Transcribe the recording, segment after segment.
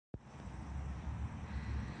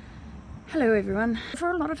Hello everyone.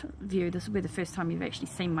 For a lot of you, this will be the first time you've actually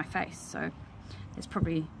seen my face, so it's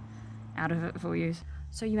probably out of it for you.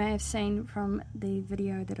 So you may have seen from the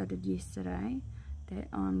video that I did yesterday that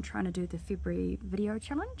I'm trying to do the February video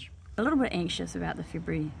challenge. A little bit anxious about the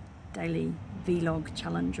February daily vlog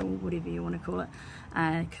challenge, or whatever you want to call it,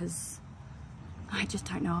 because I just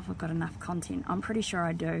don't know if I've got enough content. I'm pretty sure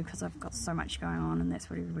I do, because I've got so much going on, and that's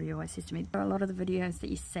what everybody always says to me. A lot of the videos that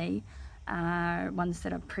you see are ones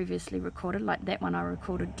that I've previously recorded, like that one I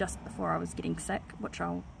recorded just before I was getting sick, which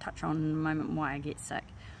I'll touch on in a moment why I get sick.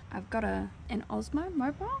 I've got an Osmo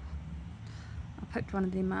mobile. I picked one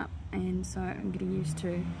of them up, and so I'm getting used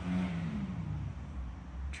to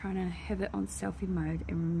trying to have it on selfie mode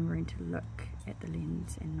and remembering to look at the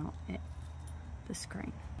lens and not at the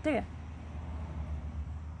screen. Digger.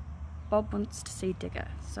 Bob wants to see Digger,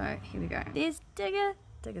 so here we go. There's Digger.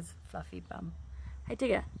 Digger's fluffy bum. Hey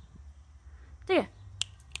Digger. Digger.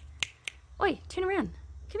 Oi, turn around.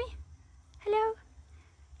 Come here. Hello.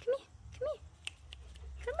 Come here. Come here.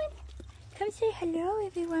 Come on. Come say hello,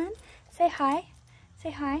 everyone. Say hi.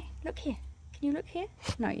 Say hi. Look here. Can you look here?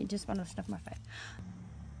 No, you just want to snuff my face.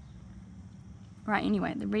 Right,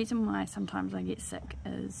 anyway, the reason why sometimes I get sick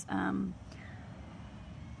is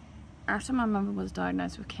after my mother was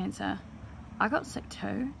diagnosed with cancer, I got sick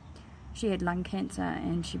too. She had lung cancer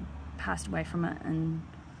and she passed away from it in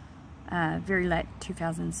very late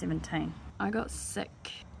 2017. I got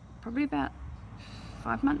sick probably about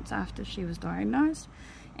 5 months after she was diagnosed,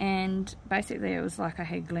 and basically it was like I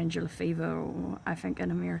had glandular fever, or I think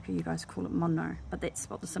in America you guys call it mono, but that's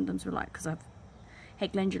what the symptoms were like, because I've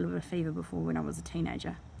had glandular fever before when I was a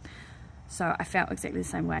teenager. So I felt exactly the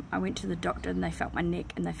same way. I went to the doctor and they felt my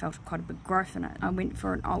neck and they felt quite a big growth in it. I went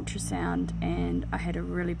for an ultrasound and I had a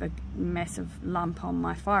really big, massive lump on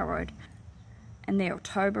my thyroid. In the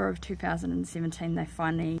October of 2017, they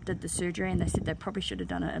finally did the surgery, and they said they probably should have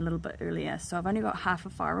done it a little bit earlier. So I've only got half a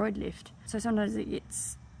thyroid left. So sometimes it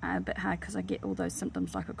gets a bit hard because I get all those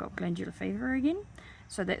symptoms, like I've got glandular fever again.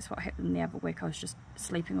 So that's what happened the other week. I was just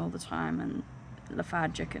sleeping all the time and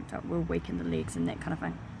lethargic and felt real weak in the legs and that kind of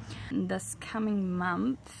thing. This coming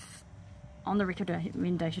month, on the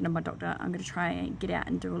recommendation of my doctor, I'm going to try and get out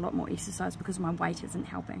and do a lot more exercise because my weight isn't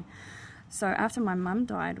helping. So after my mum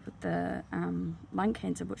died with the lung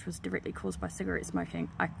cancer, which was directly caused by cigarette smoking,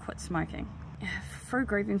 I quit smoking. Through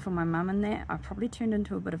grieving for my mum and that, I probably turned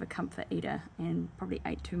into a bit of a comfort eater and probably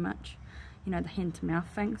ate too much. You know, the hand to mouth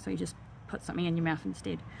thing, so you just put something in your mouth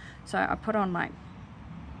instead. So I put on like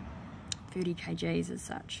 30 kgs as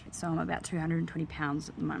such, so I'm about 220 pounds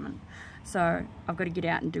at the moment. So I've got to get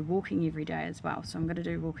out and do walking every day as well. So I'm going to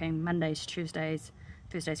do walking Mondays, Tuesdays,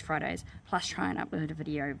 Thursdays, Fridays, plus try and upload a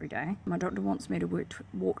video every day. My doctor wants me to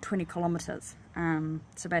walk 20 kilometres.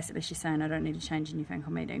 So basically she's saying I don't need to change anything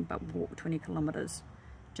I'm eating, but walk 20 kilometres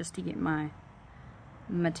just to get my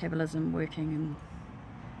metabolism working, and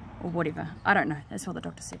or whatever. I don't know, that's what the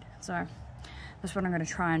doctor said. So that's what I'm going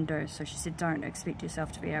to try and do. So she said don't expect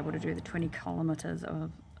yourself to be able to do the 20 kilometres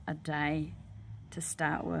of a day to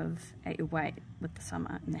start with at your weight with the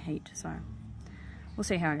summer and the heat. So we'll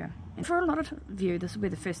see how I go. And for a lot of you, this will be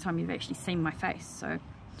the first time you've actually seen my face, so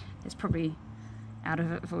it's probably out of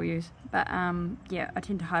it for you. But yeah, I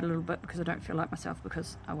tend to hide a little bit because I don't feel like myself,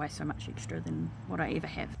 because I weigh so much extra than what I ever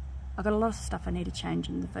have. I've got a lot of stuff I need to change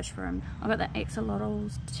in the fish room. I've got the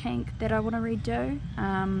axolotls tank that I want to redo.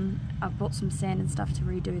 I've bought some sand and stuff to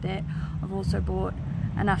redo that. I've also bought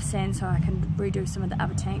enough sand so I can redo some of the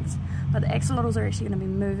other tanks. But the axolotls are actually going to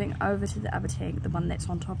be moving over to the other tank, the one that's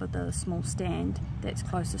on top of the small stand that's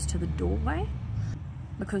closest to the doorway,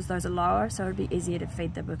 because those are lower, so it'd be easier to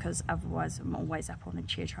feed them, because otherwise I'm always up on a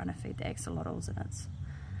chair trying to feed the axolotls, and it's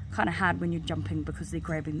kind of hard when you're jumping because they're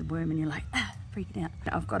grabbing the worm and you're like, freaking out.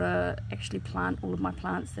 I've got to actually plant all of my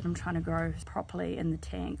plants that I'm trying to grow properly in the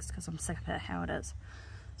tanks, because I'm sick of how it is.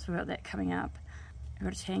 So we've got that coming up. I've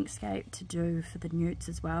got a tankscape to do for the newts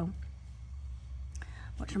as well,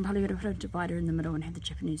 which I'm probably going to put a divider in the middle and have the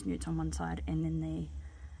Japanese newts on one side and then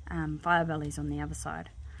the fire bellies on the other side.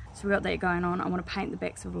 So we've got that going on. I want to paint the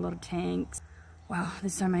backs of a lot of tanks. Wow,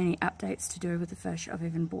 there's so many updates to do with the fish. I've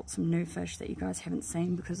even bought some new fish that you guys haven't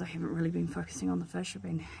seen because I haven't really been focusing on the fish. I've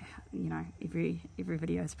been, you know, every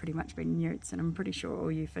video has pretty much been newts, and I'm pretty sure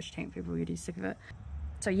all you fish tank people are getting sick of it.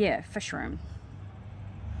 So yeah, fish room.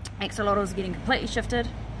 Axolotls are getting completely shifted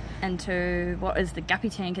into what is the guppy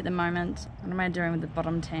tank at the moment. What am I doing with the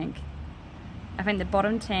bottom tank? I think the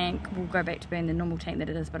bottom tank will go back to being the normal tank that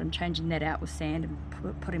it is, but I'm changing that out with sand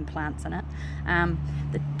and putting plants in it.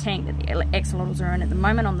 The tank that the axolotls are in at the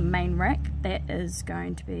moment on the main rack, that is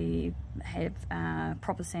going to have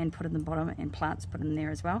proper sand put in the bottom and plants put in there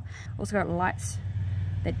as well. Also got lights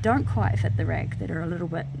that don't quite fit the rack, that are a little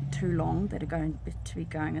bit too long, that are going to be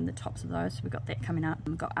going in the tops of those. So we've got that coming up.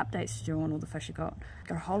 We've got updates to do on all the fish. I've got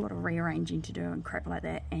a whole lot of rearranging to do and crap like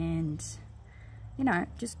that, and you know,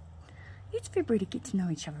 just use February to get to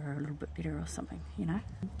know each other a little bit better or something, you know.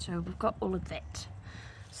 So we've got all of that,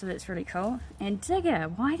 so that's really cool. And Digger,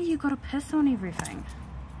 why do you gotta piss on everything?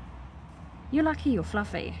 You're lucky you're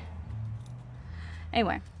fluffy.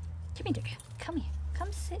 Anyway, come here, Digger, come here.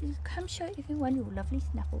 Come sit, come show everyone your lovely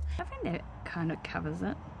snuffle. I think that kind of covers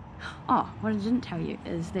it. Oh, what I didn't tell you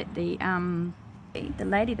is that the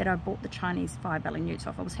lady that I bought the Chinese fire-belly newts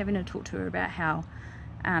off, I was having to talk to her about how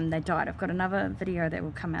they died. I've got another video that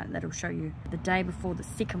will come out that'll show you the day before the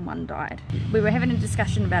second one died. We were having a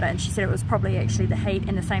discussion about it, and she said it was probably actually the heat,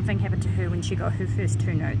 and the same thing happened to her when she got her first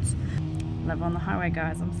 2 newts. Live on the highway,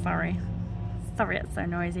 guys, I'm sorry. Sorry it's so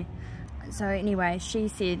noisy. So anyway, she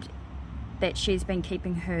said that she's been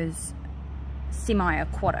keeping hers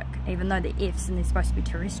semi-aquatic, even though the F's and they're supposed to be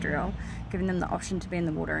terrestrial, giving them the option to be in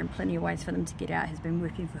the water and plenty of ways for them to get out has been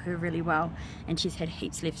working for her really well, and she's had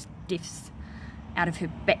heaps less deaths out of her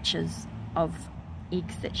batches of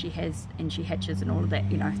eggs that she has, and she hatches and all of that,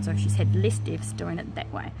 you know, so she's had less deaths doing it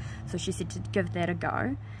that way. So she said to give that a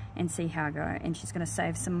go and see how I go, and she's going to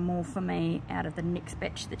save some more for me out of the next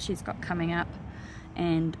batch that she's got coming up,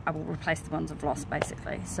 and I will replace the ones I've lost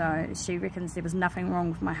basically. So she reckons there was nothing wrong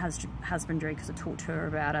with my husbandry, because I talked to her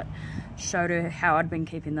about it, showed her how I'd been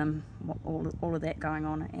keeping them, all of that going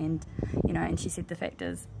on, and you know, and she said the fact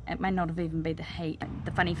is it may not have even been the heat.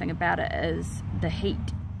 The funny thing about it is the heat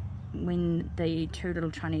when the 2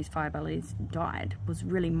 little Chinese firebellies died was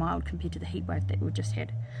really mild compared to the heat wave that we just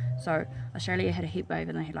had. So Australia had a heat wave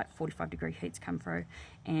and they had like 45-degree heats come through,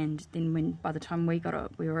 and then by the time we got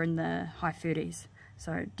it, we were in the high 30s.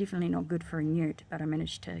 So definitely not good for a newt, but I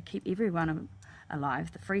managed to keep everyone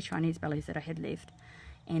alive, the 3 Chinese bellies that I had left,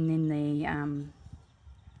 and then the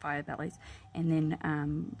fire bellies, and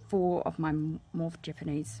then 4 of my morphed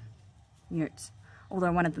Japanese newts,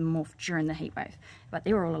 although one of them morphed during the heat wave, but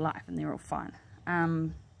they were all alive and they're all fine.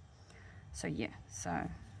 So yeah, so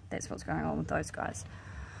that's what's going on with those guys.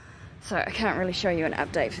 So I can't really show you an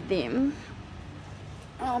update for them.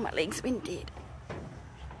 Oh, my legs went dead.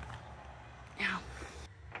 Ow.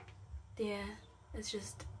 There is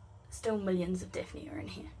just still millions of Daphnia in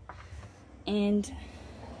here, and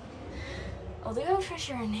all the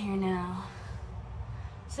goldfish are in here now,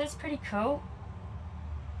 so that's pretty cool.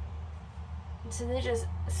 So they're just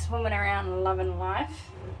swimming around loving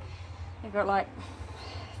life. They've got like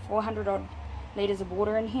 400 odd litres of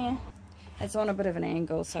water in here. It's on a bit of an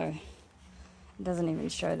angle, so it doesn't even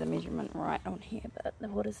show the measurement right on here, but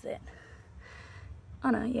what is that?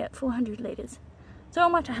 Oh no, yeah, 400 litres. So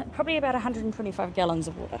almost probably about 125 gallons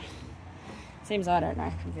of water. Seems I don't know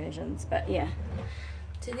conversions, but yeah.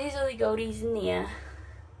 So there's all the goldies in there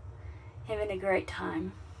having a great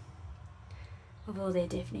time with all their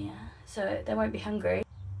Daphnia. So they won't be hungry.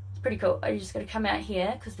 It's pretty cool. I just got to come out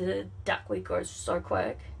here because the duckweed grows so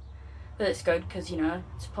quick. But it's good because, you know,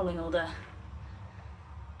 it's pulling all the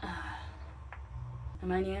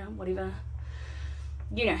ammonia, whatever.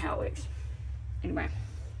 You know how it works. Anyway.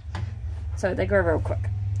 So they grow real quick.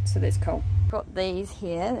 So that's cool. Got these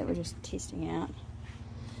here that we're just testing out.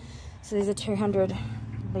 So these are 200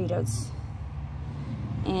 litres.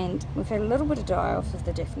 And we've had a little bit of die off of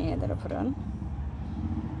the Daphnia that I put in.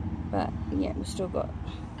 But yeah, we've still got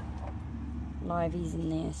liveys in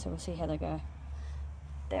there, so we'll see how they go.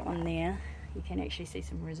 That one there, you can actually see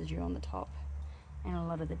some residue on the top and a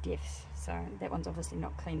lot of the deaths. So that one's obviously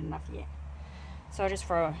not clean enough yet. So I'll just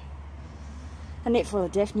throw a net full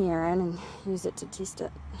of Daphnia in and use it to test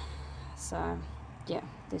it. So yeah,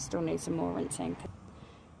 they still need some more rinsing.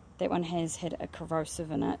 That one has had a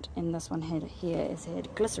corrosive in it, and this one here has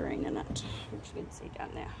had glycerine in it, which you can see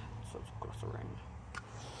down there. So it's glycerine.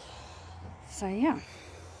 So yeah,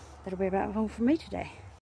 that'll be about all for me today.